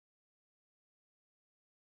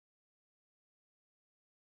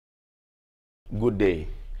Good day.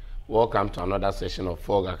 Welcome to another session of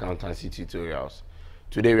Fogg Accountancy Tutorials.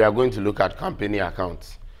 Today we are going to look at company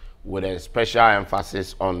accounts with a special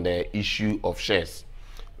emphasis on the issue of shares.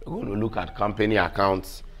 We're going to look at company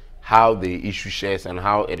accounts, how they issue shares and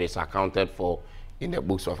how it is accounted for in the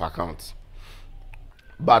books of accounts.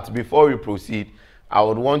 But before we proceed, I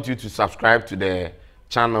would want you to subscribe to the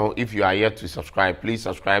channel. If you are yet to subscribe, please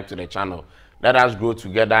subscribe to the channel. Let us grow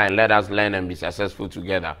together and let us learn and be successful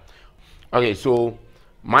together. Okay, so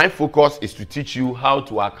my focus is to teach you how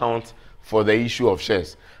to account for the issue of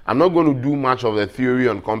shares. I'm not going to do much of the theory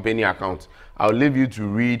on company accounts. I'll leave you to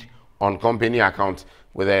read on company accounts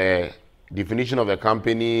with a definition of the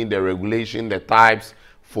company, the regulation, the types,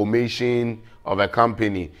 formation of a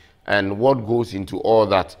company, and what goes into all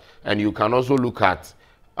that. And you can also look at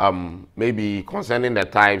maybe concerning the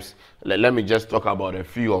types. Let me just talk about a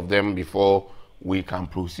few of them before we can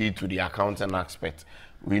proceed to the accounting aspect.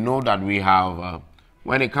 We know that we have,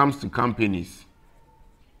 when it comes to companies,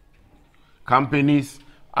 companies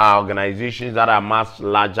are organizations that are much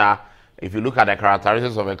larger. If you look at the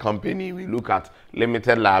characteristics of a company, we look at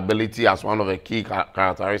limited liability as one of the key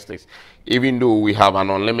characteristics, even though we have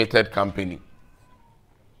an unlimited company.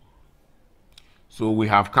 So we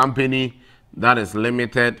have company that is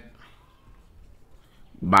limited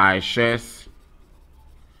by shares.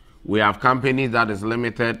 We have company that is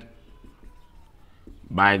limited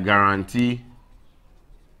by guarantee,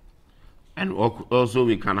 and also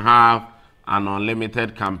we can have an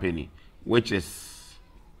unlimited company, which is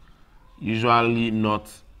usually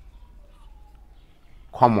not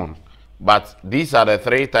common. But these are the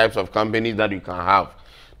three types of companies that you can have.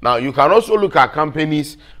 Now you can also look at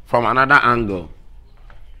companies from another angle.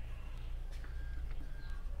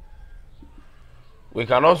 We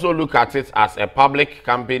can also look at it as a public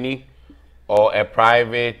company or a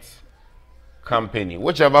private company,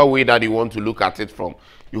 whichever way that you want to look at it from.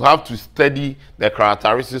 You have to study the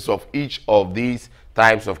characteristics of each of these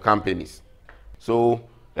types of companies. So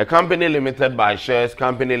a company limited by shares,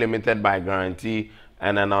 company limited by guarantee,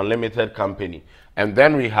 and an unlimited company. And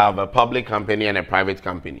then we have a public company and a private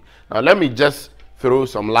company. Now let me just throw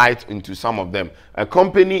some light into some of them. A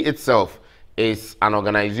company itself is an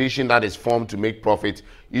organization that is formed to make profit,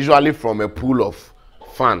 usually from a pool of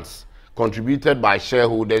funds contributed by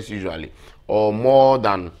shareholders usually, or more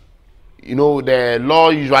than, the law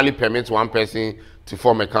usually permits one person to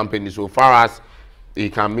form a company so far as he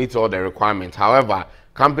can meet all the requirements. However,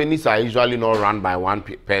 companies are usually not run by one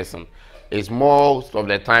person. It's most of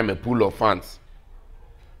the time a pool of funds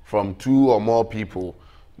from two or more people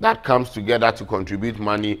that comes together to contribute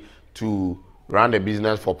money to run the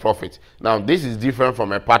business for profit. Now, this is different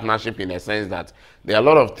from a partnership in a sense that there are a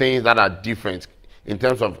lot of things that are different in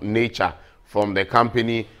terms of nature from the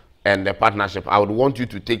company and the partnership. I would want you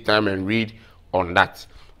to take time and read on that.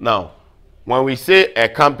 Now, when we say a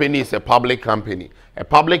company is a public company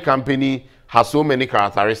has so many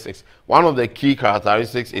characteristics. One of the key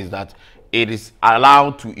characteristics is that it is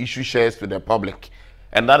allowed to issue shares to the public.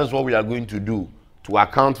 And that is what we are going to do to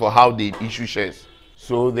account for how they issue shares.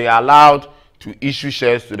 So they are allowed to issue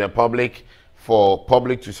shares to the public for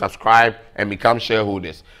public to subscribe and become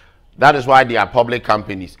shareholders. That is why they are public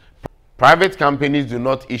companies. Private companies do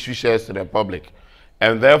not issue shares to the public,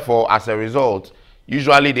 and therefore, as a result,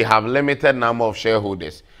 usually they have limited number of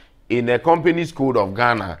shareholders. In the company's code of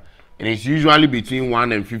Ghana, it is usually between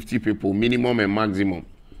 1 and 50 people, minimum and maximum,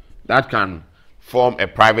 that can form a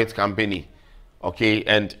private company. Okay,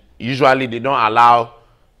 and usually they don't allow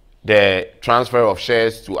the transfer of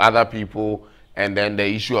shares to other people and then the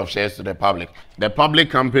issue of shares to the public. The public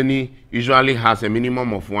company usually has a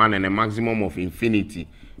minimum of 1 and a maximum of infinity,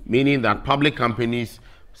 meaning that public companies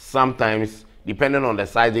sometimes, depending on the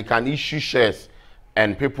size, they can issue shares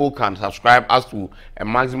and people can subscribe as to a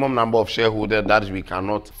maximum number of shareholders that we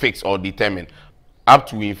cannot fix or determine, up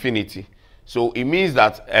to infinity. So it means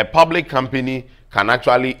that a public company can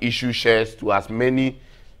actually issue shares to as many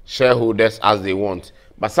shareholders as they want.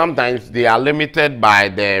 But sometimes they are limited by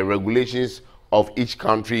the regulations of each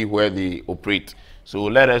country where they operate. So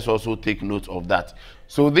let us also take note of that.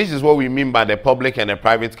 So this is what we mean by the public and the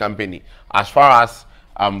private company as far as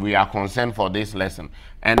we are concerned for this lesson.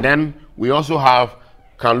 And then we also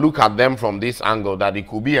can look at them from this angle, that it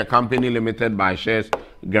could be a company limited by shares,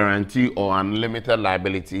 guarantee, or unlimited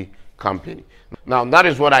liability company. Now that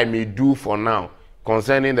is what I may do for now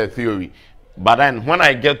concerning the theory. But then when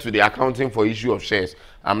I get to the accounting for issue of shares,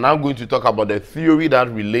 I'm now going to talk about the theory that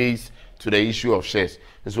relates to the issue of shares.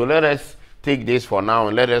 And so let us take this for now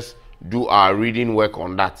and let us do our reading work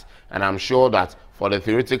on that. And I'm sure that for the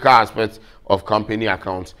theoretical aspects of company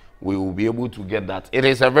accounts, we will be able to get that. It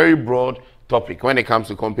is a very broad topic when it comes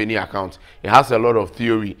to company accounts. It has a lot of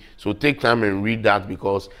theory, so take time and read that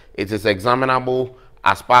because it is examinable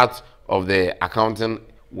as part of the accounting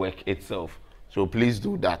work itself. So please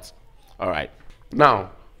do that. All right.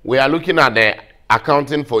 Now, we are looking at the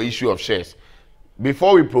accounting for issue of shares.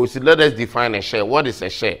 Before we proceed, let us define a share. What is a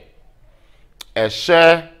share? A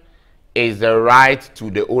share is the right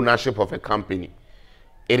to the ownership of a company.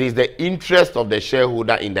 It is the interest of the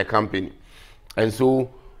shareholder in the company. And so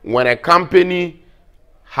when a company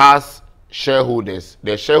has shareholders,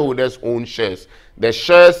 the shareholders own shares. The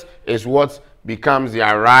shares is what becomes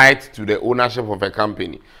their right to the ownership of a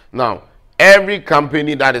company. Now, every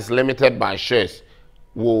company that is limited by shares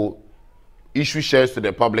will issue shares to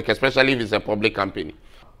the public, especially if it's a public company.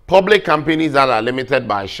 Public companies that are limited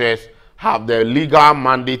by shares have the legal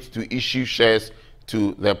mandate to issue shares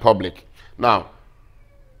to the public. Now,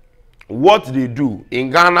 what they do in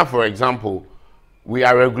Ghana, for example, we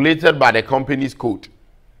are regulated by the Companies Code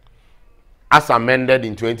as amended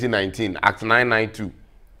in 2019, Act 992.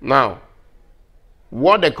 Now,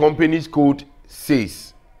 what the Companies Code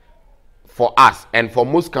says for us and for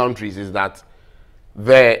most countries is that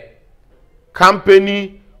the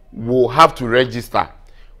company will have to register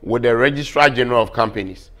with the Registrar General of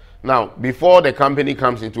Companies. Now, before the company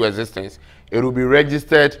comes into existence, it will be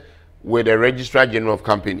registered with the Registrar General of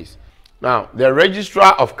Companies. Now, the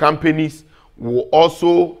Registrar of Companies will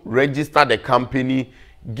also register the company,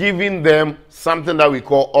 giving them something that we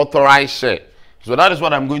call authorized share. So that is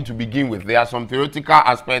what I'm going to begin with. There are some theoretical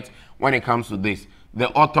aspects when it comes to this. The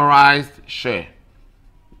authorized share.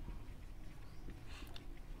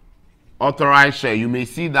 Authorized share, you may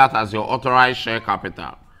see that as your authorized share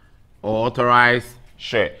capital or authorized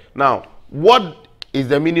share. Now, what is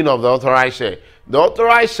the meaning of the authorized share? The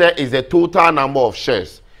authorized share is the total number of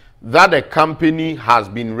shares that the company has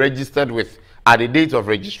been registered with at the date of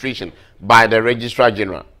registration by the Registrar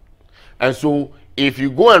General. And so, if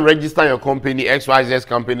you go and register your company, XYZ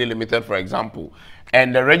Company Limited, for example,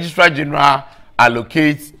 and the Registrar General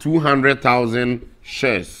allocates 200,000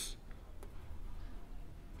 shares,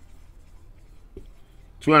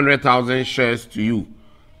 200,000 shares to you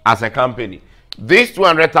as a company. This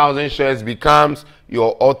 200,000 shares becomes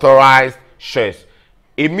your authorized shares.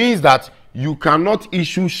 It means that you cannot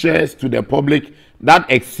issue shares to the public that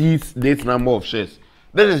exceeds this number of shares.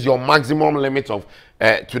 This is your maximum limit of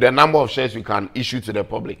to the number of shares you can issue to the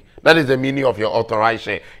public. That is the meaning of your authorized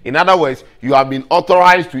share. In other words, you have been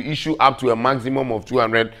authorized to issue up to a maximum of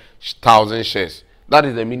 200,000 shares. That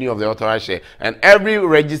is the meaning of the authorized share. And every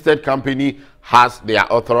registered company has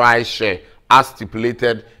their authorized share as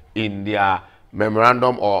stipulated in their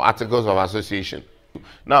memorandum or articles of association.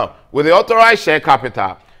 Now, with the authorized share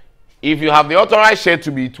capital, if you have the authorized share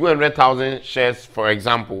to be 200,000 shares, for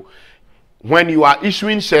example, when you are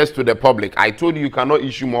issuing shares to the public, I told you cannot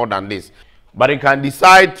issue more than this, but you can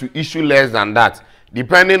decide to issue less than that,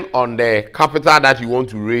 depending on the capital that you want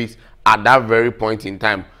to raise at that very point in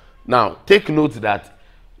time. Now, take note that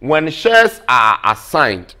when shares are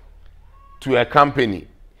assigned to a company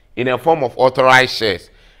in a form of authorized shares,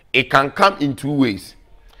 it can come in two ways.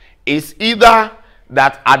 It's either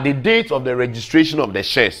that at the date of the registration of the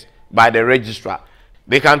shares by the registrar,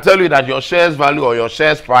 they can tell you that your shares value or your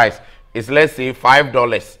shares price is, let's say,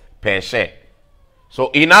 $5 per share.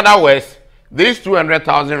 So in other words, these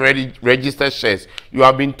 200,000 registered shares, you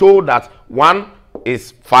have been told that one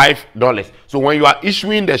is $5. So when you are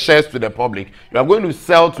issuing the shares to the public, you are going to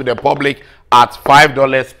sell to the public at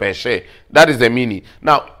 $5 per share. That is the meaning.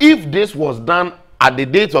 Now, if this was done at the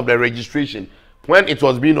date of the registration, when it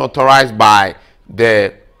was being authorized by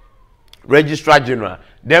the Registrar General,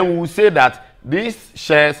 then we will say that these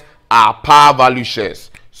shares are par value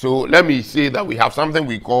shares. So let me say that we have something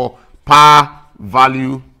we call par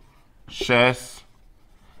value shares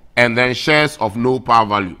and then shares of no par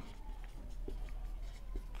value.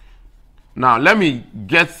 Now let me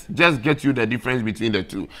just get you the difference between the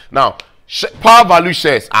two. Now, par value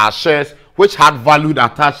shares are shares which had value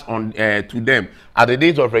attached on to them at the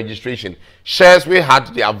date of registration. Shares which had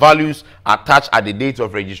their values attached at the date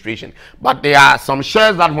of registration. But there are some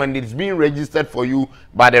shares that when it's being registered for you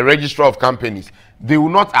by the Registrar of Companies, they will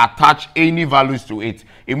not attach any values to it.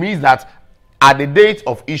 It means that at the date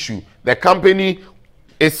of issue, the company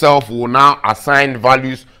itself will now assign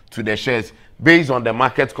values to the shares based on the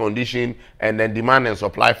market condition and then demand and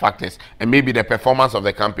supply factors and maybe the performance of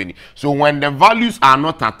the company. So when the values are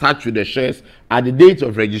not attached to the shares at the date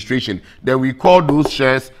of registration, then we call those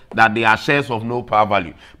shares that they are shares of no par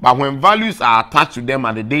value. But when values are attached to them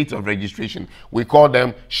at the date of registration, we call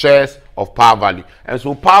them shares of par value. And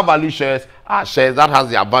so par value shares are shares that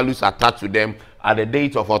has their values attached to them at the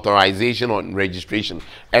date of authorization or registration.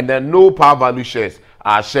 And then no par value shares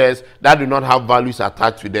are shares that do not have values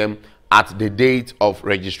attached to them at the date of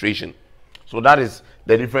registration. So that is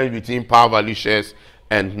the difference between par value shares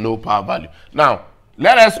and no par value. Now,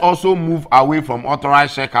 let us also move away from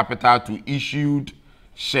authorized share capital to issued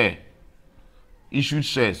shares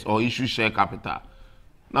or issued share capital.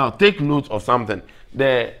 Now, take note of something.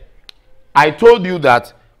 I told you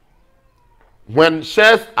that when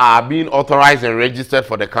shares are being authorized and registered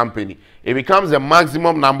for the company, it becomes the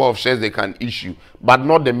maximum number of shares they can issue, but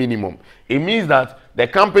not the minimum. It means that the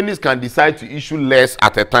companies can decide to issue less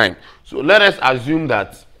at a time. So let us assume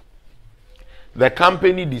that the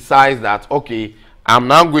company decides that, okay, I'm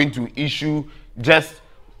now going to issue just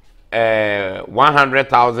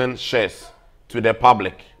 100,000 shares to the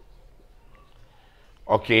public.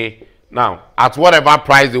 Okay, now at whatever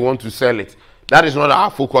price they want to sell it. That is not our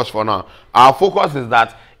focus for now. Our focus is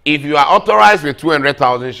that if you are authorized with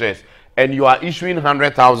 200,000 shares and you are issuing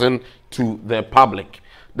 100,000 to the public,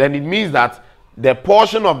 then it means that the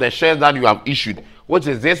portion of the shares that you have issued, which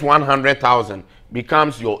is this 100,000,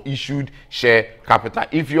 becomes your issued share capital.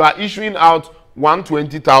 If you are issuing out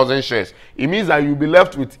 120,000 shares, it means that you'll be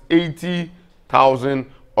left with 80,000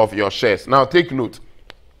 of your shares. Now take note.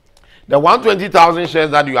 The 120,000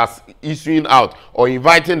 shares that you are issuing out or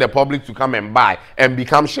inviting the public to come and buy and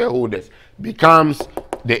become shareholders becomes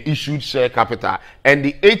the issued share capital. And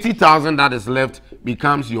the 80,000 that is left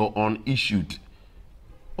becomes your unissued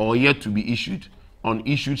or yet to be issued,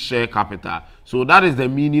 unissued share capital. So that is the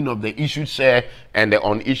meaning of the issued share and the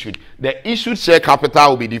unissued. The issued share capital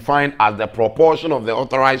will be defined as the proportion of the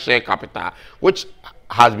authorized share capital which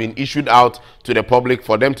has been issued out to the public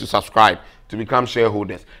for them to subscribe to become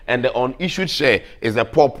shareholders. And the unissued share is a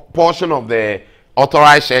portion of the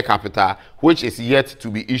authorized share capital which is yet to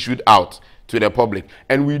be issued out to the public.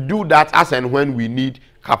 And we do that as and when we need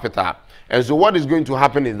capital. And so what is going to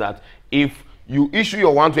happen is that if you issue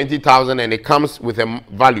your 120,000 and it comes with a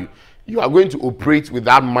value, you are going to operate with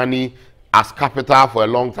that money as capital for a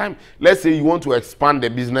long time. Let's say you want to expand the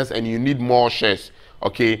business and you need more shares,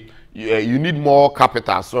 okay? You need more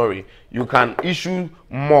capital, sorry. You can issue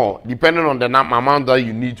more depending on the amount that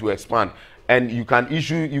you need to expand. And you can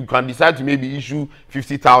decide to maybe issue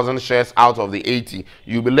 50,000 shares out of the 80.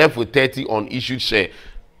 You'll be left with 30 unissued share.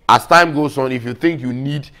 As time goes on, if you think you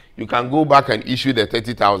need, you can go back and issue the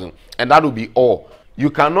 30,000. And that will be all. You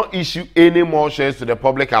cannot issue any more shares to the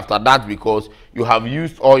public after that because you have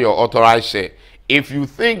used all your authorized share. If you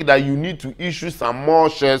think that you need to issue some more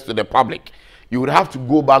shares to the public, you would have to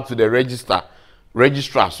go back to the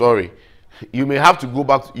registrar, sorry. You have to go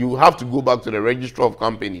back to the registrar of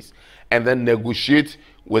companies and then negotiate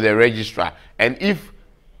with the registrar. And if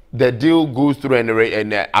the deal goes through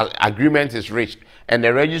and the agreement is reached and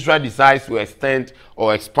the registrar decides to extend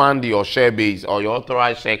or expand your share base or your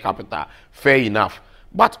authorized share capital, fair enough.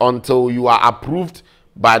 But until you are approved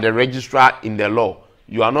by the registrar in the law,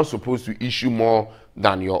 you are not supposed to issue more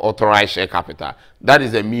than your authorized share capital. That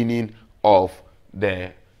is the meaning of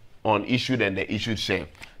the unissued and the issued share.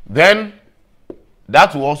 Then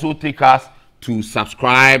that will also take us to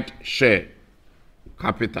subscribed share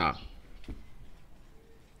capital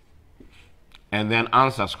and then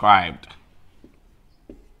unsubscribed.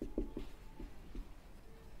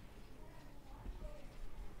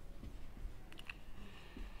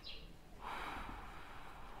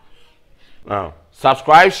 Now,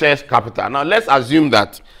 subscribed shares capital. Now let's assume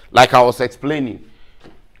that, like I was explaining,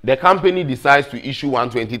 the company decides to issue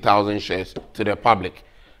 120,000 shares to the public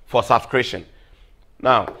for subscription.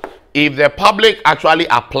 Now, if the public actually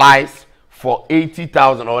applies for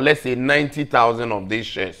 80,000 or let's say 90,000 of these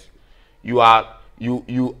shares, you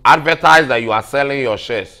advertise that you are selling your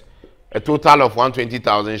shares, a total of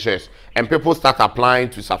 120,000 shares, and people start applying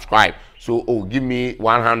to subscribe. So, oh, give me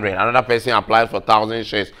 100. Another person applies for 1,000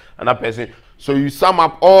 shares. Another person. So you sum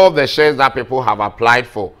up all the shares that people have applied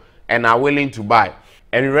for and are willing to buy,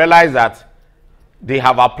 and you realize that they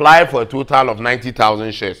have applied for a total of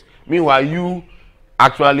 90,000 shares. Meanwhile, you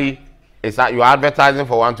actually you're advertising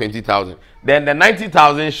for 120,000. Then the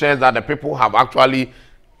 90,000 shares that the people have actually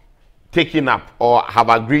taken up or have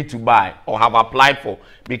agreed to buy or have applied for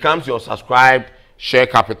becomes your subscribed share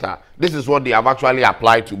capital. This is what they have actually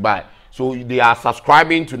applied to buy. So they are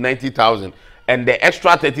subscribing to 90,000, and the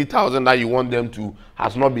extra 30,000 that you want them to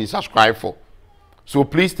has not been subscribed for. So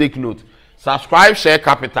please take note. Subscribed share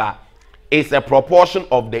capital is a proportion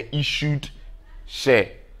of the issued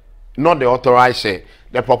share, not the authorized share.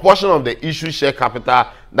 The proportion of the issued share capital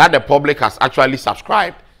that the public has actually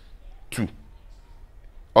subscribed to.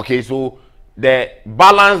 Okay, so the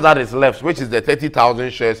balance that is left, which is the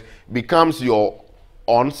 30,000 shares, becomes your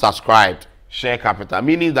unsubscribed share capital,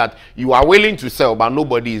 meaning that you are willing to sell but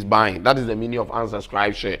nobody is buying. That is the meaning of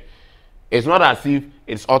unsubscribed share. It's not as if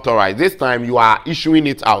it's authorized. This time you are issuing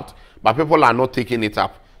it out, but people are not taking it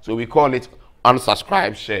up. So we call it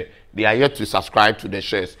unsubscribed share. They are yet to subscribe to the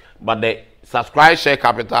shares. But the subscribed share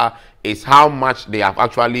capital is how much they have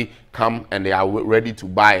actually come and they are ready to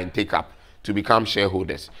buy and take up to become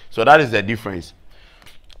shareholders. So that is the difference.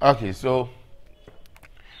 Okay, so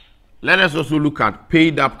let us also look at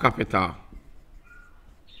paid up capital.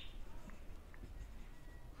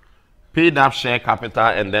 Paid up share capital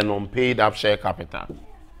and then unpaid up share capital.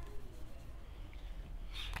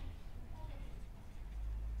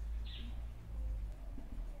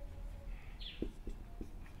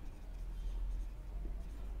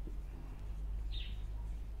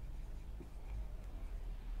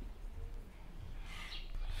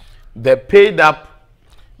 The paid up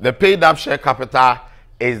share capital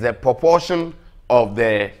is the proportion of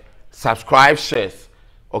the subscribed shares.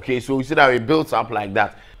 Okay, so we see that it builds up like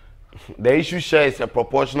that. The issue share is a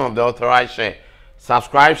proportion of the authorized share.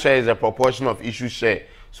 Subscribed share is a proportion of issue share.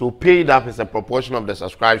 So paid up is a proportion of the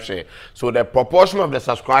subscribed share. So the proportion of the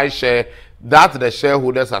subscribed share that the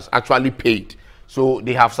shareholders has actually paid. So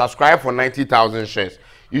they have subscribed for 90,000 shares.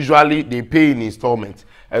 Usually they pay in installments.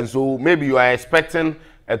 And so maybe you are expecting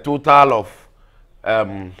a total of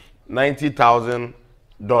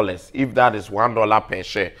 $90,000 if that is $1 per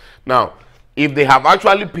share. Now, if they have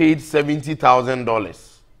actually paid $70,000,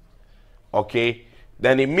 okay,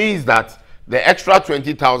 then it means that the extra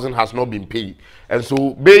 20,000 has not been paid. And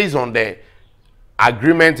so based on the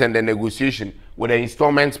agreement and the negotiation with the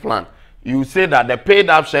installments plan, you say that the paid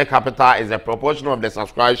up share capital is a proportion of the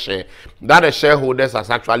subscribed share that the shareholders has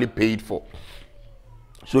actually paid for.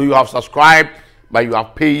 So you have subscribed, but you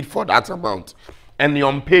have paid for that amount. And the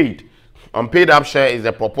unpaid up share is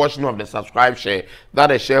a proportion of the subscribed share that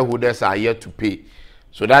the shareholders are yet to pay.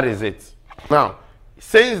 So that is it. Now,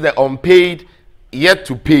 since the unpaid yet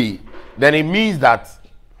to pay, then it means that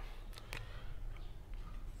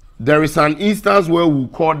there is an instance where we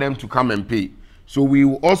call them to come and pay. So we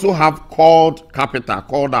will also have called capital,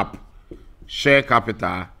 called up share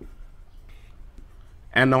capital,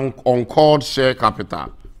 and uncalled share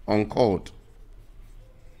capital, uncalled.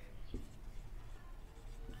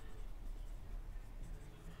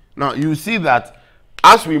 Now you see that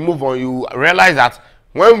as we move on, you realize that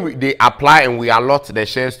when they apply and we allot the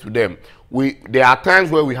shares to them, there are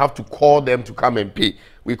times where we have to call them to come and pay.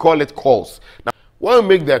 We call it calls. Now, when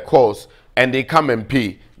we make their calls and they come and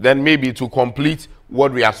pay, then maybe to complete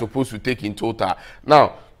what we are supposed to take in total.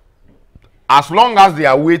 Now, as long as they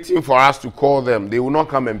are waiting for us to call them, they will not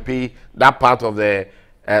come and pay that part of the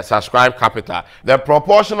subscribed capital. The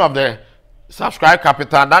proportion of the subscribed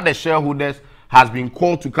capital that the shareholders has been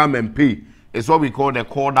called to come and pay is what we call the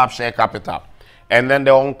called up share capital. And then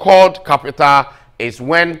the uncalled capital is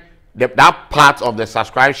when that part of the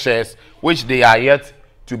subscribed shares which they are yet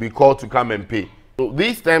to be called to come and pay. So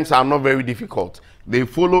these terms are not very difficult. They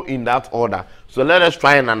follow in that order. So let us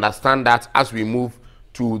try and understand that as we move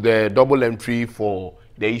to the double entry for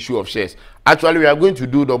the issue of shares. Actually, we are going to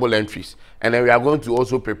do double entries, and then we are going to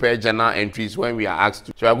also prepare journal entries when we are asked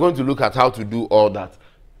to. So we are going to look at how to do all that.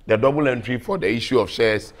 The double entry for the issue of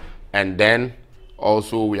shares, and then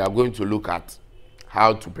also we are going to look at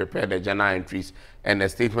how to prepare the journal entries and the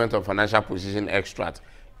statement of financial position extract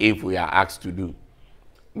if we are asked to do.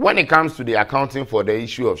 When it comes to the accounting for the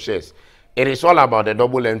issue of shares, it is all about the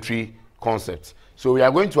double entry concept. So we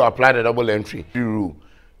are going to apply the double entry rule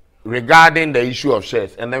regarding the issue of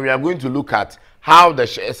shares, and then we are going to look at how the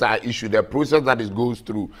shares are issued, the process that it goes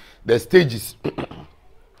through, the stages,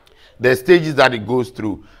 the stages that it goes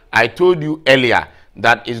through. I told you earlier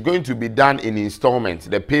that it's going to be done in installments,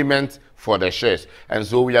 the payment for the shares. And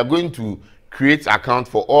so we are going to create account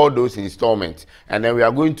for all those installments, and then we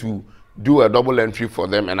are going to do a double entry for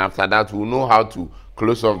them, and after that we'll know how to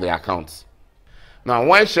close off the accounts. Now,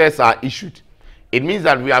 when shares are issued, it means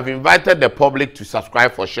that we have invited the public to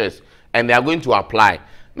subscribe for shares, and they are going to apply.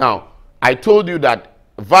 Now, I told you that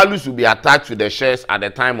values will be attached to the shares at the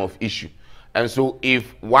time of issue. And so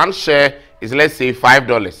if one share is, let's say,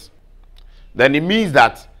 $5, then it means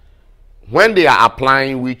that when they are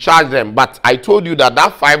applying, we charge them. But I told you that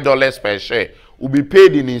that $5 per share will be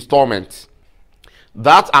paid in installments.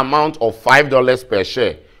 That amount of $5 per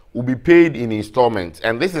share will be paid in installments.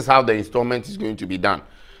 And this is how the installment is going to be done.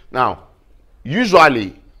 Now,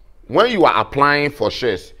 usually, when you are applying for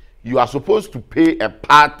shares, you are supposed to pay a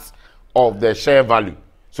part of the share value.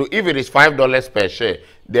 So if it is $5 per share,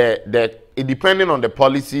 the depending on the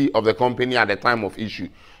policy of the company at the time of issue,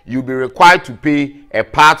 you'll be required to pay a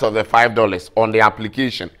part of the $5 on the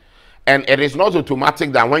application. And it is not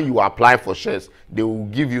automatic that when you apply for shares, they will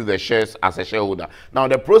give you the shares as a shareholder. Now,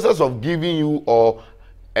 the process of giving you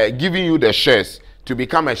the shares to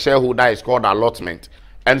become a shareholder is called allotment.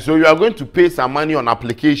 And so you are going to pay some money on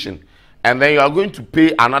application, and then you are going to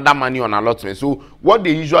pay another money on allotment. So what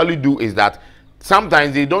they usually do is that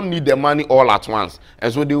sometimes they don't need the money all at once,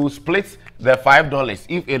 and so they will split the $5.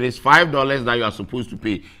 If it is $5 that you are supposed to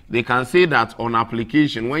pay, they can say that on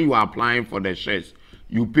application, when you are applying for the shares,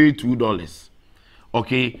 you pay $2.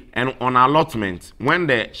 Okay, and on allotment, when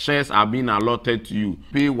the shares are being allotted to you,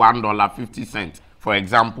 pay $1.50, for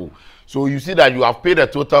example. So you see that you have paid a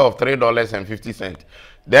total of $3.50.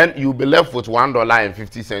 Then you'll be left with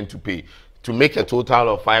 $1.50 to pay, to make a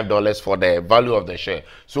total of $5 for the value of the share.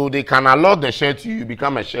 So they can allot the share to you,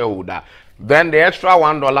 become a shareholder. Then the extra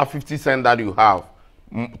 $1.50 that you have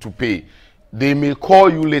to pay, they may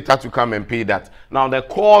call you later to come and pay that. Now the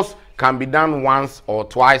calls can be done once or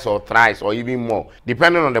twice or thrice or even more,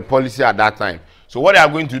 depending on the policy at that time. So what they are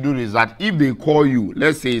going to do is that if they call you,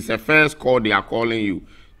 let's say it's a first call they are calling you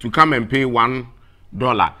to come and pay $1,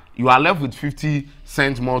 you are left with 50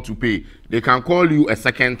 cents more to pay. They can call you a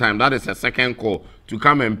second time, that is a second call, to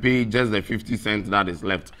come and pay just the 50 cents that is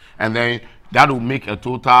left. And then that will make a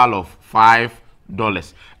total of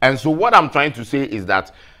 $5. And so what I'm trying to say is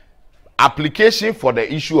that application for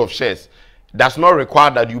the issue of shares does not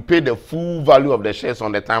require that you pay the full value of the shares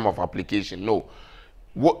on the time of application. No.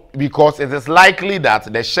 Because it is likely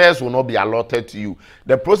that the shares will not be allotted to you.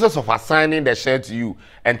 The process of assigning the share to you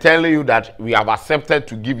and telling you that we have accepted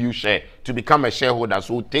to give you share to become a shareholder,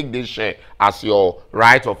 so take this share as your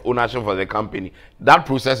right of ownership for the company, that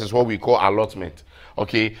process is what we call allotment.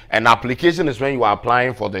 Okay, and application is when you are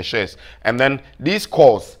applying for the shares. And then these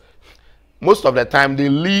calls, most of the time they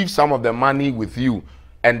leave some of the money with you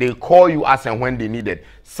and they call you as and when they need it.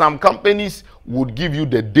 Some companies would give you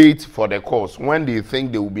the date for the course when they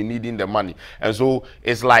think they will be needing the money. And so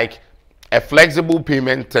it's like a flexible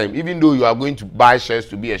payment term. Even though you are going to buy shares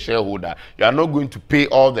to be a shareholder, you are not going to pay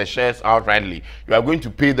all the shares outrightly. You are going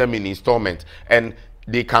to pay them in installments. And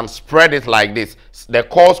they can spread it like this. The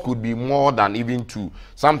calls could be more than even 2.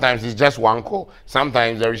 Sometimes it's just 1 call.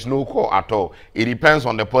 Sometimes there is no call at all. It depends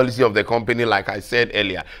on the policy of the company, like I said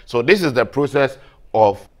earlier. So this is the process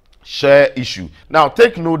of share issue. Now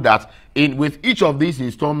take note that with each of these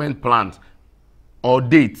installment plans or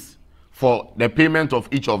dates for the payment of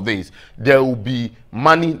each of these, there will be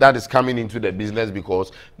money that is coming into the business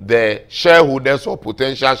because the shareholders or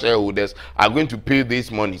potential shareholders are going to pay these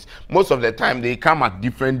monies. Most of the time they come at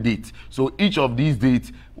different dates, so each of these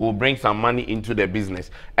dates will bring some money into the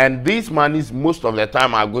business, and these monies most of the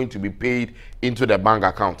time are going to be paid into the bank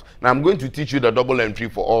account. Now I'm going to teach you the double entry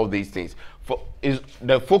for all these things.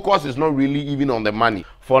 The focus is not really even on the money.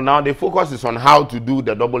 For now, the focus is on how to do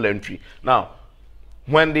the double entry. Now,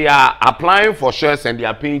 when they are applying for shares and they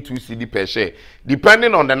are paying 2 cedi per share,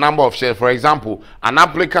 depending on the number of shares, for example, an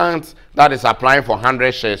applicant that is applying for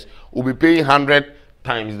 100 shares will be paying 100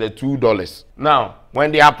 times the $2. Now,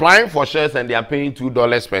 when they are applying for shares and they are paying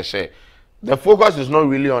 $2 per share, the focus is not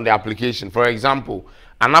really on the application. For example,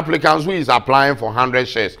 an applicant who is applying for 100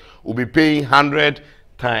 shares will be paying 100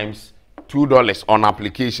 times $2 on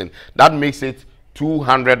application. That makes it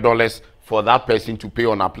 $200 for that person to pay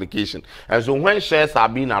on application. And so when shares are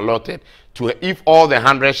being allotted to, if all the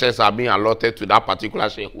 100 shares are being allotted to that particular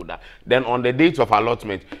shareholder, then on the date of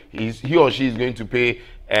allotment, he or she is going to pay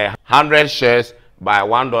 100 shares by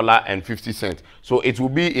 $1.50. So it will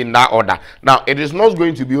be in that order. Now, it is not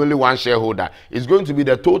going to be only one shareholder. It's going to be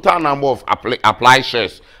the total number of applied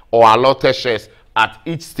shares or allotted shares at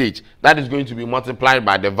each stage. That is going to be multiplied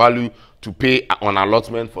by the value to pay on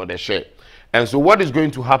allotment for the share. And so what is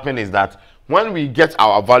going to happen is that when we get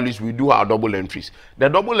our values, we do our double entries. The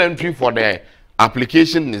double entry for the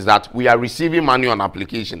application is that we are receiving money on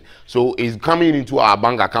application, so it's coming into our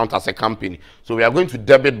bank account as a company. So we are going to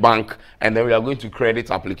debit bank, and then we are going to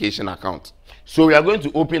credit application account. So we are going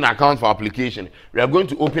to open account for application, we are going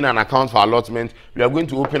to open an account for allotment, we are going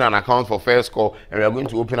to open an account for first call, and we are going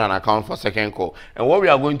to open an account for second call. And what we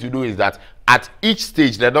are going to do is that at each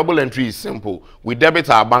stage, the double entry is simple. We debit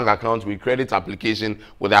our bank account, we credit application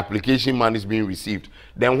with the application monies being received.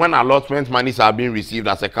 Then when allotment monies are being received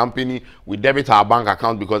as a company, we debit our bank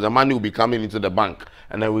account because the money will be coming into the bank,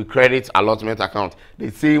 and then we credit allotment account.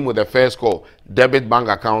 The same with the first call, debit bank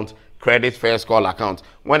account, credit first call account.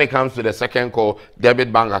 When it comes to the second call,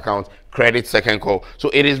 debit bank account, credit second call. So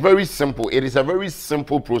it is very simple. It is a very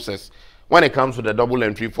simple process. when it comes to the double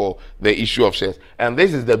entry for the issue of shares. And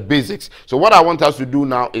this is the basics. So what I want us to do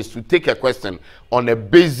now is to take a question on a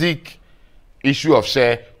basic issue of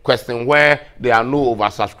share question where there are no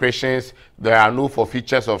oversubscriptions, there are no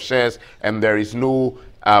forfeitures of shares, and there is no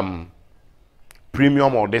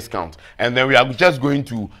premium or discount. And then we are just going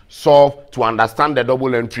to solve to understand the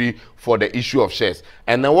double entry for the issue of shares.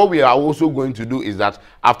 And then what we are also going to do is that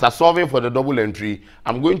after solving for the double entry,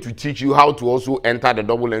 I'm going to teach you how to also enter the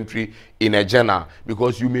double entry in a journal,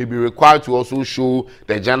 because you may be required to also show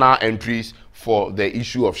the journal entries for the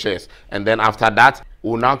issue of shares. And then after that,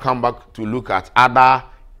 we'll now come back to look at other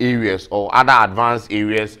areas or other advanced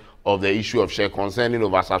areas of the issue of share concerning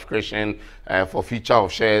oversubscription, forfeiture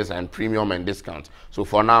of shares, and premium and discount. So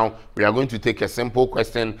for now, we are going to take a simple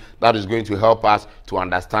question that is going to help us to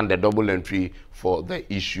understand the double entry for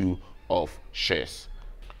the issue of shares.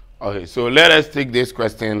 Okay, so let us take this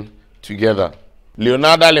question together.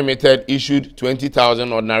 Leonardo Limited issued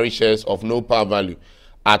 20,000 ordinary shares of no par value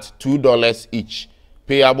at $2 each,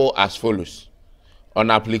 payable as follows.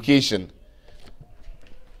 On application,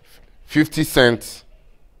 50 cents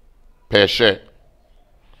per share.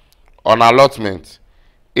 On allotment,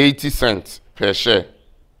 80 cents per share.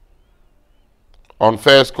 On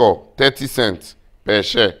first call, 30 cents per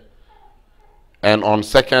share. And on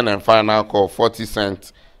second and final call, 40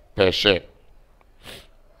 cents per share.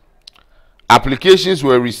 Applications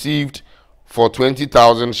were received for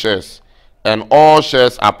 20,000 shares, and all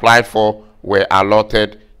shares applied for were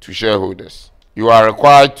allotted to shareholders. You are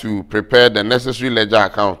required to prepare the necessary ledger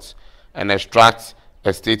accounts and extract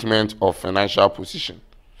a statement of financial position.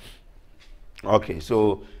 Okay,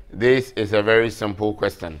 so this is a very simple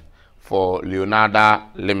question for Leonardo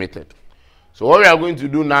Limited. So what we are going to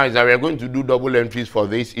do now is that we are going to do double entries for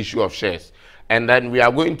this issue of shares, and then we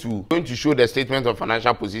are going to show the statement of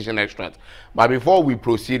financial position extract. But before we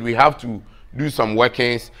proceed, we have to do some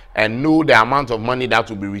workings and know the amount of money that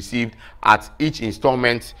will be received at each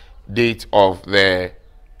installment date of the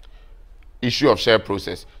issue of share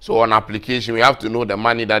process. So on application, we have to know the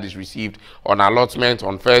money that is received, on allotment,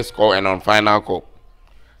 on first call, and on final call.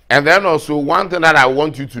 And then also, one thing that I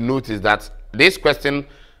want you to note is that this question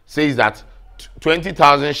says that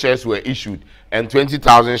 20,000 shares were issued and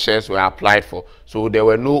 20,000 shares were applied for. So there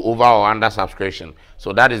were no over or under subscription.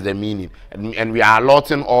 So that is the meaning. And we are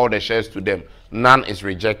allotting all the shares to them. None is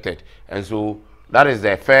rejected. And so that is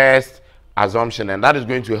the first assumption, and that is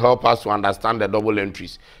going to help us to understand the double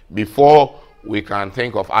entries before we can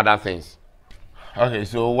think of other things. Okay,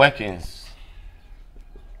 so workings.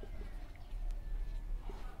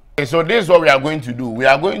 Okay, so this is what we are going to do. We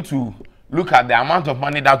are going to look at the amount of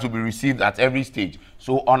money that will be received at every stage.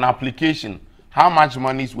 So on application, how much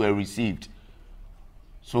monies were received?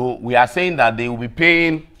 So we are saying that they will be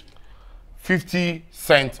paying 50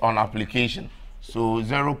 cents on application. So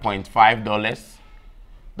 $0.5.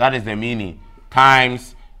 That is the meaning,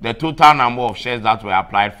 times the total number of shares that were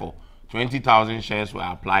applied for. 20,000 shares were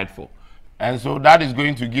applied for. And so that is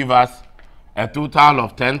going to give us a total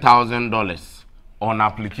of $10,000 on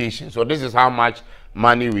application. So this is how much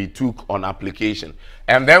money we took on application.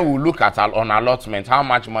 And then we'll look at on allotment, how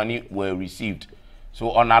much money were received.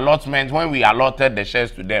 So on allotment, when we allotted the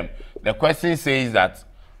shares to them, the question says that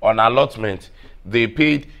on allotment, they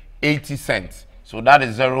paid 80 cents. So that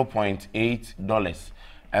is $0.8.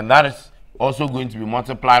 And that is also going to be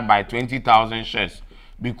multiplied by 20,000 shares,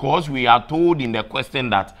 because we are told in the question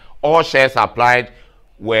that all shares applied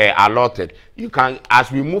were allotted. You can, as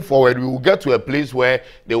we move forward, we will get to a place where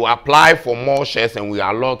they will apply for more shares and we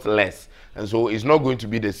allot less. And so it's not going to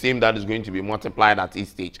be the same that is going to be multiplied at each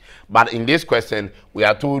stage. But in this question, we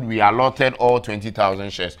are told we allotted all 20,000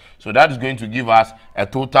 shares. So that is going to give us a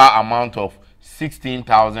total amount of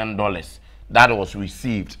 $16,000 that was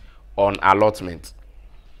received on allotment.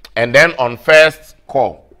 And then on first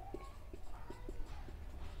call,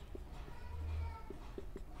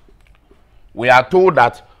 we are told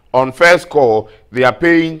that on first call, they are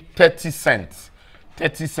paying 30 cents.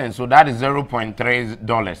 30 cents, so that is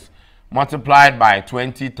 $0.3 multiplied by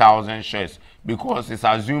 20,000 shares, because it's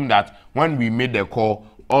assumed that when we made the call,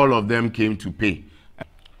 all of them came to pay.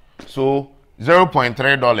 So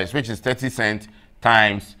 $0.3, which is 30 cents,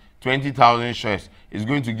 times 20,000 shares, is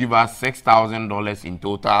going to give us $6,000 in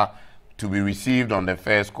total to be received on the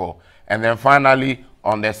first call. And then finally,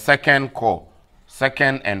 on the second call,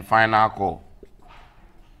 second and final call,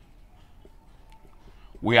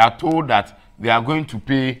 we are told that they are going to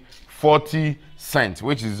pay 40 cents,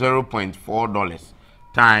 which is $0.4,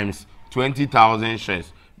 times 20,000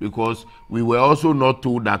 shares, because we were also not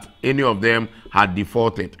told that any of them had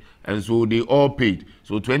defaulted. And so they all paid.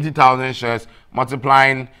 So 20,000 shares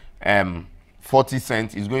multiplying 40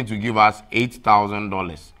 cents is going to give us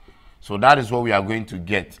 $8,000. So that is what we are going to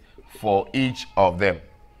get for each of them.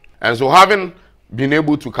 And so having been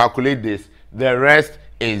able to calculate this, the rest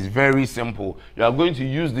is very simple. You are going to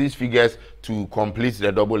use these figures to complete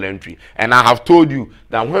the double entry. And I have told you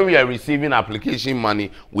that when we are receiving application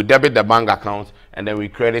money, we debit the bank account and then we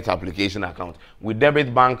credit application account. We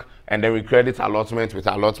debit bank and then we credit allotment with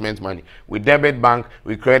allotment money. We debit bank,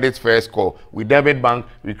 we credit first call. We debit bank,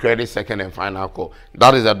 we credit second and final call.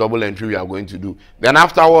 That is a double entry we are going to do. Then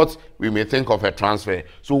afterwards, we may think of a transfer.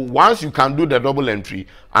 So once you can do the double entry,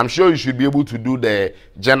 I'm sure you should be able to do the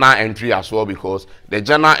journal entry as well, because the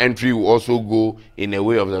journal entry will also go in a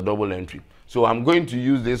way of the double entry. So I'm going to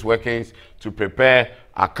use these workings to prepare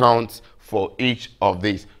accounts for each of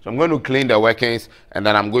these. So I'm going to clean the workings and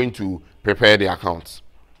then I'm going to prepare the accounts.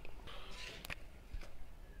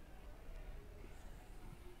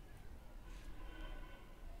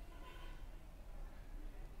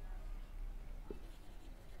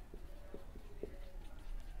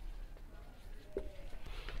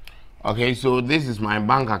 Okay, so this is my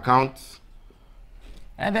bank account,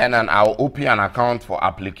 and then I'll open an account for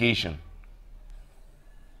application.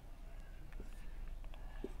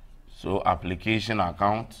 So application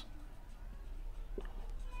account,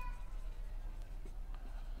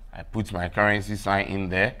 I put my currency sign in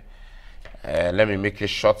there. Let me make it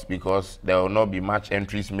short because there will not be much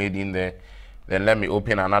entries made in there. Then let me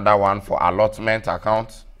open another one for allotment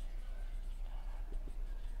account.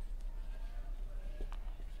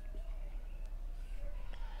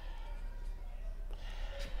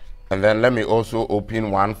 And then let me also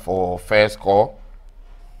open one for first call.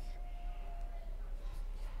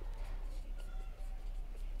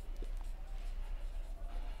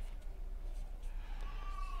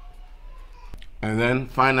 And then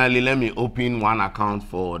finally, let me open one account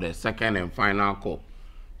for the second and final call.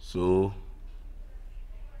 So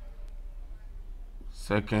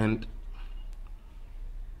second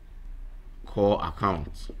call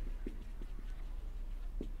account.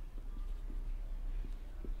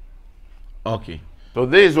 Okay, so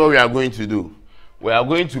this is what we are going to do. We are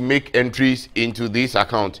going to make entries into this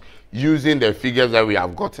account using the figures that we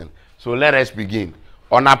have gotten. So let us begin.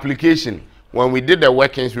 On application, when we did the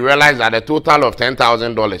workings, we realized that a total of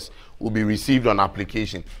 $10,000 will be received on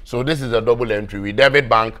application. So this is a double entry. We debit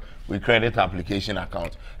bank, we credit application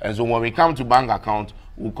account. And so when we come to bank account,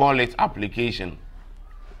 we'll call it application.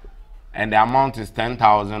 And the amount is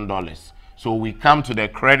 $10,000. So we come to the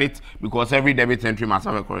credit, because every debit entry must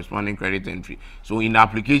have a corresponding credit entry. So in the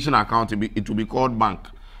application account, it will be called bank.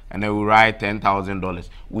 And then we write $10,000.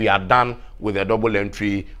 We are done with a double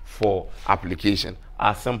entry for application.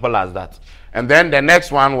 As simple as that. And then the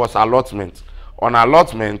next one was allotment. On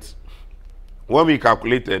allotment, when we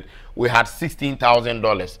calculated, we had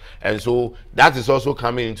 $16,000. And so that is also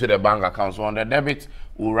coming into the bank account. So on the debit,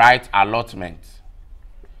 we write allotment,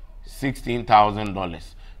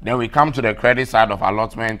 $16,000. Then we come to the credit side of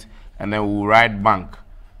allotment and then we'll write bank,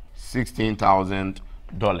 $16,000.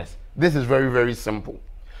 This is very, very simple.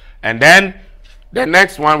 And then the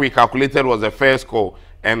next one we calculated was the first call,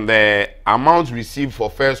 and the amount received for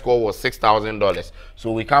first call was $6,000.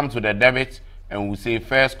 So we come to the debit and we say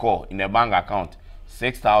first call in the bank account,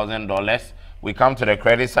 $6,000. We come to the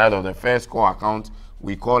credit side of the first call account,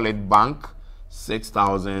 we call it bank,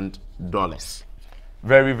 $6,000.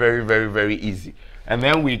 Very, very, very, very easy. And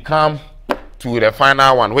then we come to the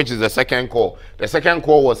final one, which is the second call. The second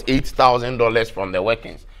call was $8,000 from the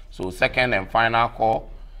workings. So second and final call,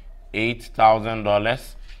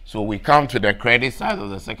 $8,000. So we come to the credit side of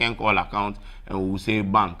the second call account and we will say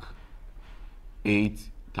bank,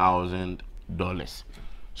 $8,000.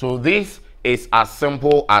 So this is as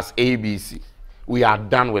simple as ABC. We are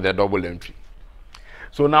done with the double entry.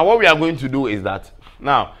 So now what we are going to do is that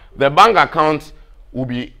now the bank account will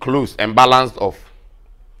be closed and balanced off.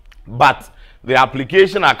 But the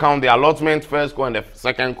application account, the allotment, first call and the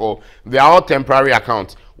second call, they are all temporary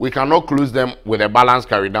accounts. We cannot close them with a balance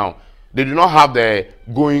carried down. They do not have the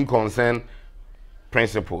going concern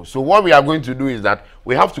principle. So what we are going to do is that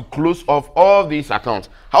we have to close off all these accounts.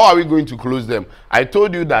 How are we going to close them? I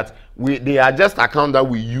told you that they are just accounts that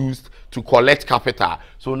we used to collect capital.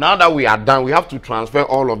 So now that we are done, we have to transfer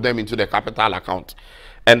all of them into the capital account.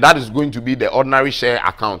 And that is going to be the ordinary share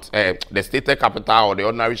account, the stated capital or the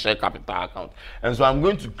ordinary share capital account. And so I'm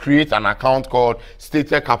going to create an account called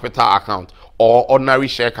stated capital account. or ordinary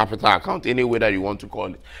share capital account, any way that you want to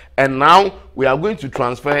call it. And now we are going to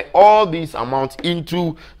transfer all these amounts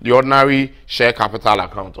into the ordinary share capital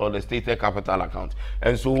account or the stated capital account.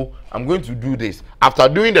 And so I'm going to do this. After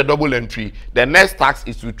doing the double entry, the next task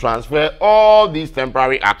is to transfer all these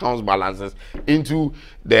temporary accounts balances into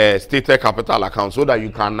the stated capital account so that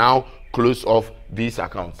you can now close off these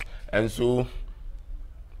accounts. And so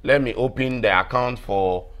let me open the account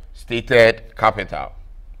for stated capital.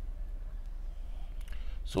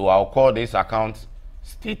 So I'll call this account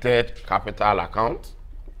stated capital account.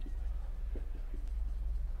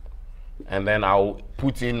 And then I'll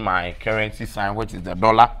put in my currency sign, which is the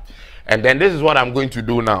dollar. And then this is what I'm going to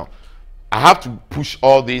do now. I have to push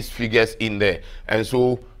all these figures in there. And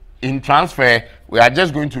so in transfer, we are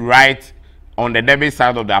just going to write on the debit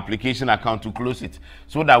side of the application account to close it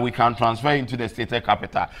so that we can transfer into the stated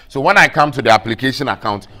capital. So when I come to the application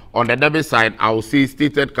account, on the debit side, I will say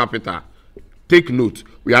stated capital. Take note,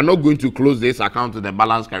 we are not going to close this account to the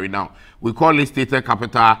balance carried down. We call it stated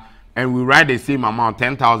capital and we write the same amount,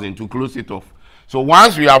 10,000, to close it off. So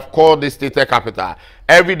once we have called this stated capital,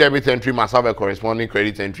 every debit entry must have a corresponding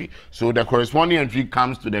credit entry. So the corresponding entry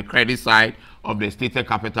comes to the credit side of the stated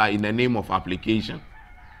capital in the name of application.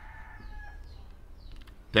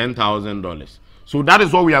 $10,000. So that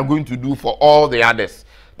is what we are going to do for all the others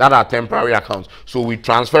that are temporary accounts. So we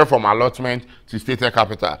transfer from allotment to stated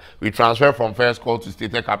capital. We transfer from first call to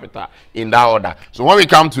stated capital in that order. So when we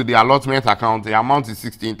come to the allotment account, the amount is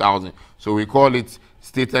 16,000. So we call it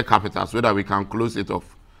stated capital so that we can close it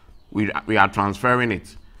off. We are transferring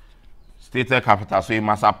it. Stated capital. So it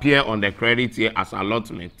must appear on the credit here as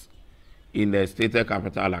allotment in the stated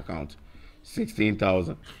capital account.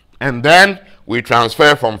 16,000. And then we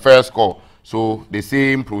transfer from first call. So the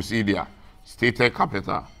same procedure. Stated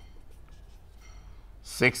capital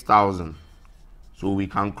 6,000. So we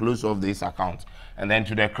can close off this account. And then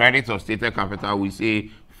to the credit of stated capital, we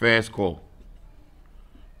say first call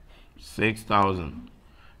 6,000.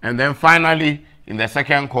 And then finally, in the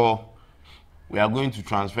second call, we are going to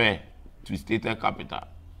transfer to stated capital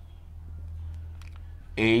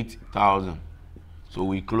 8,000. So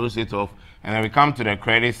we close it off. And then we come to the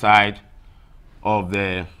credit side of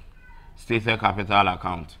the stated capital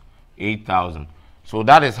account. 8,000. So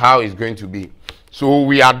that is how it's going to be. So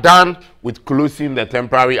we are done with closing the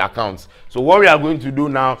temporary accounts. So what we are going to do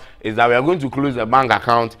now is that we are going to close the bank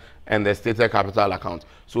account and the stated capital account.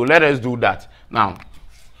 So let us do that. Now,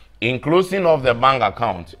 in closing of the bank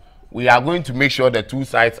account, we are going to make sure the two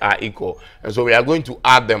sides are equal. And so we are going to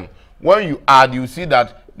add them. When you add, you see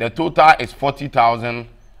that the total is $40,000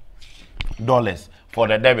 for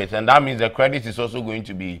the debit. And that means the credit is also going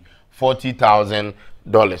to be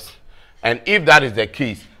 $40,000. And if that is the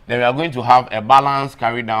case, then we are going to have a balance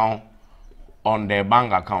carried down on the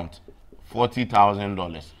bank account,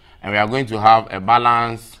 $40,000. And we are going to have a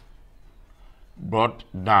balance brought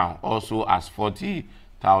down also as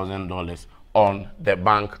 $40,000 on the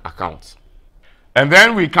bank account. And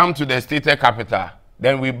then we come to the stated capital.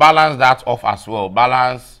 Then we balance that off as well.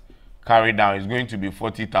 Balance carried down is going to be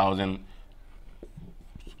 $40,000.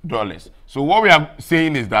 So what we are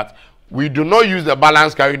saying is that we do not use the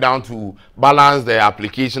balance carried down to balance the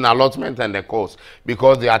application, allotment, and the cost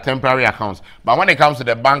because they are temporary accounts. But when it comes to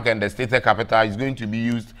the bank and the stated capital, it's going to be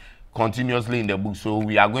used continuously in the book. So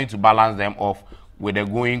we are going to balance them off with the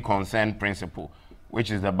going concern principle,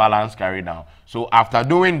 which is the balance carried down. So after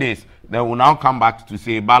doing this, then we'll now come back to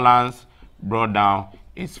say balance brought down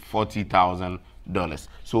is $40,000.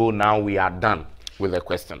 So now we are done with the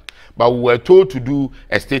question. But we were told to do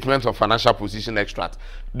a statement of financial position extract.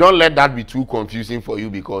 Don't let that be too confusing for you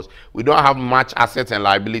because we don't have much assets and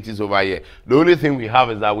liabilities over here. The only thing we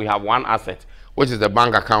have is that we have one asset, which is the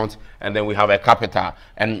bank account, and then we have a capital.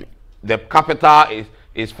 And the capital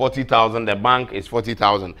is 40,000, the bank is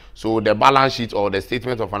 40,000. So the balance sheet or the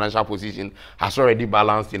statement of financial position has already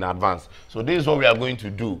balanced in advance. So this is what we are going to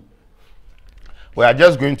do. We are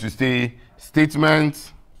just going to say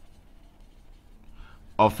statement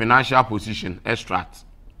of financial position extract.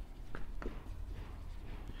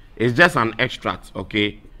 It's just an extract,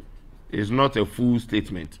 okay? It's not a full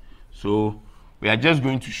statement. So we are just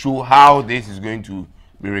going to show how this is going to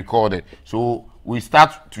be recorded. So we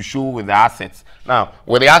start to show with the assets. Now,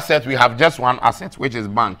 with the assets, we have just one asset, which is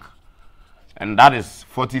bank. And that is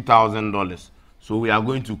 $40,000. So we are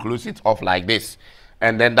going to close it off like this.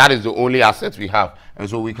 And then that is the only asset we have. And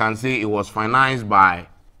so we can say it was financed by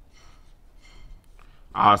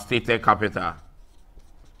our stated capital,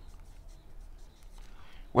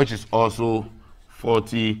 which is also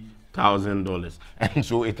 $40,000. $10,000, and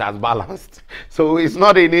so it has balanced. So it's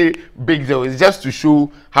not any big deal. It's just to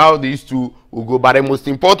show how these two will go. But the most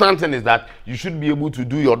important thing is that you should be able to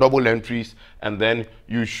do your double entries, and then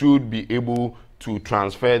you should be able to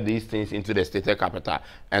transfer these things into the stated capital,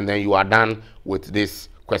 and then you are done with this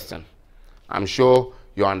question. I'm sure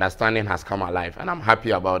your understanding has come alive, and I'm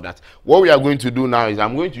happy about that. What we are going to do now is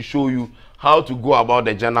I'm going to show you how to go about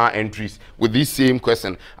the journal entries with this same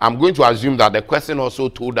question. I'm going to assume that the question also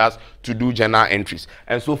told us to do journal entries.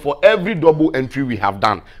 And so for every double entry we have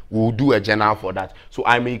done, we'll do a journal for that. So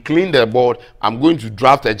I may clean the board, I'm going to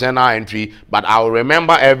draft a journal entry, but I'll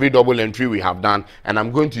remember every double entry we have done, and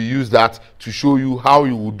I'm going to use that to show you how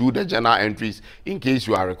you will do the journal entries in case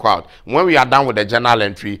you are required. When we are done with the journal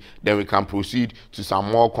entry, then we can proceed to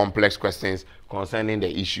some more complex questions concerning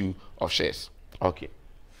the issue of shares. Okay.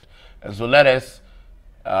 And so let us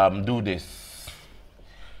do this.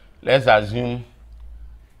 Let's assume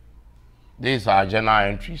this is our journal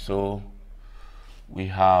entry. So we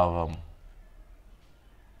have a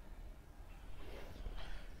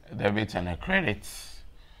debit and a credit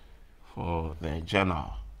for the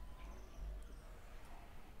journal.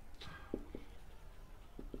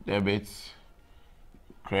 Debit,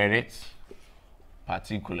 credit,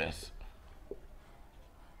 particulars,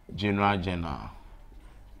 general journal.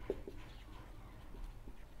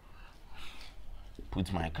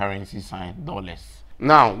 Put my currency sign, dollars.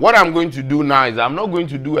 Now, what I'm going to do now is I'm not going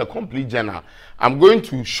to do a complete journal. I'm going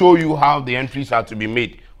to show you how the entries are to be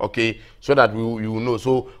made, okay, so that you will know.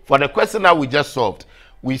 So for the question that we just solved,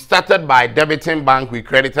 we started by debiting bank. We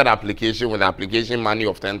credited application with application money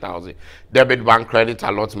of 10,000. Debit bank credit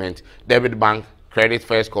allotment. Debit bank credit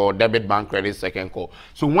first call, debit bank credit second call.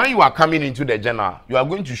 So when you are coming into the journal, you are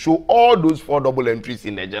going to show all those 4 double entries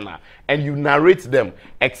in the journal, and you narrate them,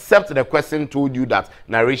 except the question told you that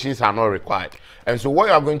narrations are not required. And so what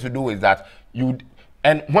you are going to do is that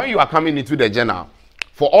and when you are coming into the journal,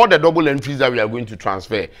 for all the double entries that we are going to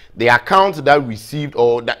transfer, the account that received,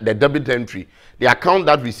 or the debit entry, the account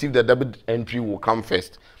that received the debit entry will come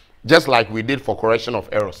first, just like we did for correction of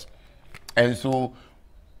errors. And so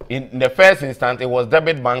in the first instance, it was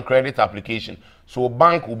debit bank credit application. So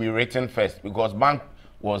bank will be written first because bank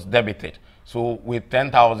was debited. So with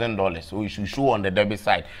 $10,000, so you should show on the debit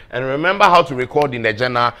side. And remember how to record in the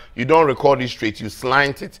journal. You don't record it straight, you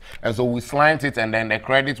slant it. And so we slant it, and then the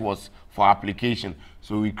credit was for application.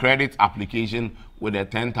 So we credit application with the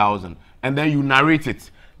 10,000, and then you narrate it.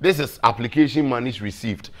 This is application monies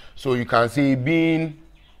received. So you can say being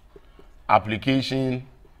application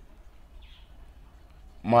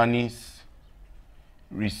monies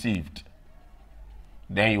received.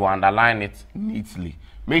 Then you underline it neatly.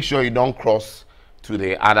 Make sure you don't cross to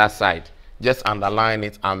the other side. Just underline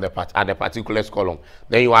it at the particulars column.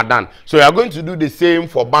 Then you are done. So you are going to do the same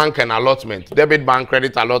for bank and allotment. Debit bank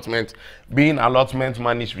credit allotment, being allotment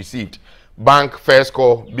monies received. Bank first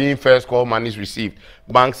call, being first call monies received.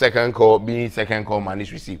 Bank second call, being second call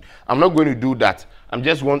monies received. I'm not going to do that. I'm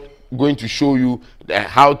just going to show you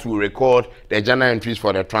how to record the journal entries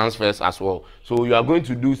for the transfers as well. So you are going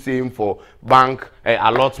to do same for bank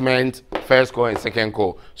allotment, first call and second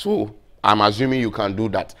call. So I'm assuming you can do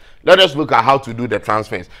that. Let us look at how to do the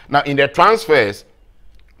transfers. Now in the transfers,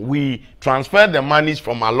 we transfer the monies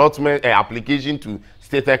from allotment application to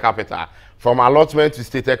stated capital, from allotment to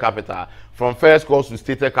stated capital, from first call to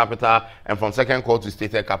stated capital, and from second call to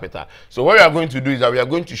stated capital. So what we are going to do is that we are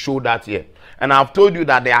going to show that here. And I've told you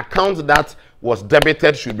that the account that was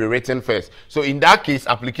debited should be written first. So in that case,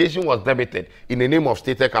 application was debited in the name of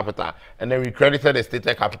stated capital, and then we credited the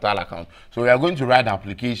stated capital account. So we are going to write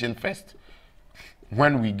application first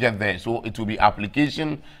when we get there. So it will be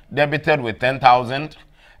application debited with 10,000,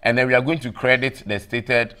 and then we are going to credit the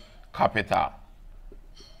stated capital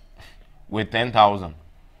with 10,000.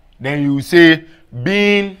 Then you say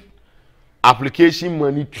being application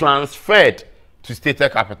money transferred to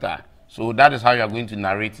stated capital. So that is how you are going to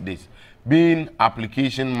narrate this. Being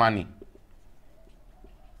application money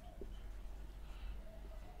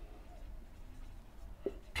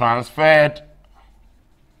transferred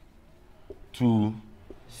to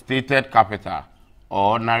stated capital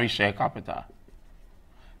or ordinary share capital.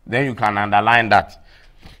 Then you can underline that.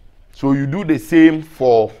 So you do the same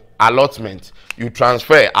for allotment. You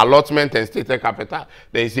transfer allotment and stated capital.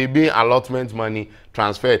 Then you say being allotment money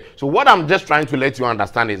transferred. So what I'm just trying to let you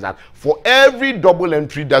understand is that for every double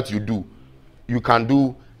entry that you do, you can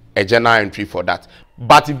do a journal entry for that.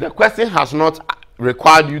 But if the question has not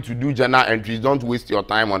required you to do journal entries, don't waste your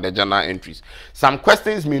time on the journal entries. Some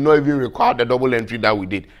questions may not even require the double entry that we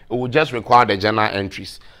did. It will just require the journal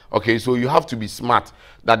entries. Okay, so you have to be smart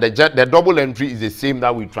that the double entry is the same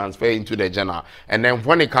that we transfer into the journal. And then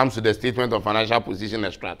when it comes to the statement of financial position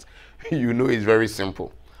extract, you know it's very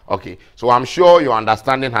simple. Okay, so I'm sure your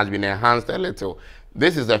understanding has been enhanced a little.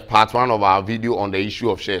 This is the part 1 of our video on the issue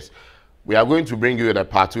of shares. We are going to bring you the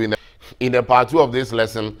part 2. In the part 2 of this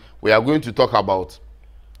lesson, we are going to talk about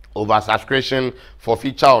oversubscription,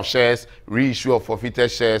 forfeiture of shares, reissue of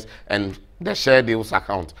forfeited shares, and the share deals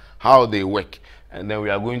account, how they work. And then we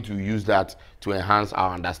are going to use that to enhance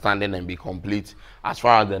our understanding and be complete as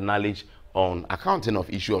far as the knowledge on accounting of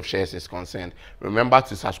issue of shares is concerned. Remember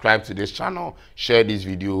to subscribe to this channel, share this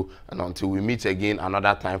video, and until we meet again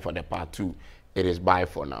another time for the part 2, it is bye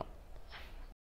for now.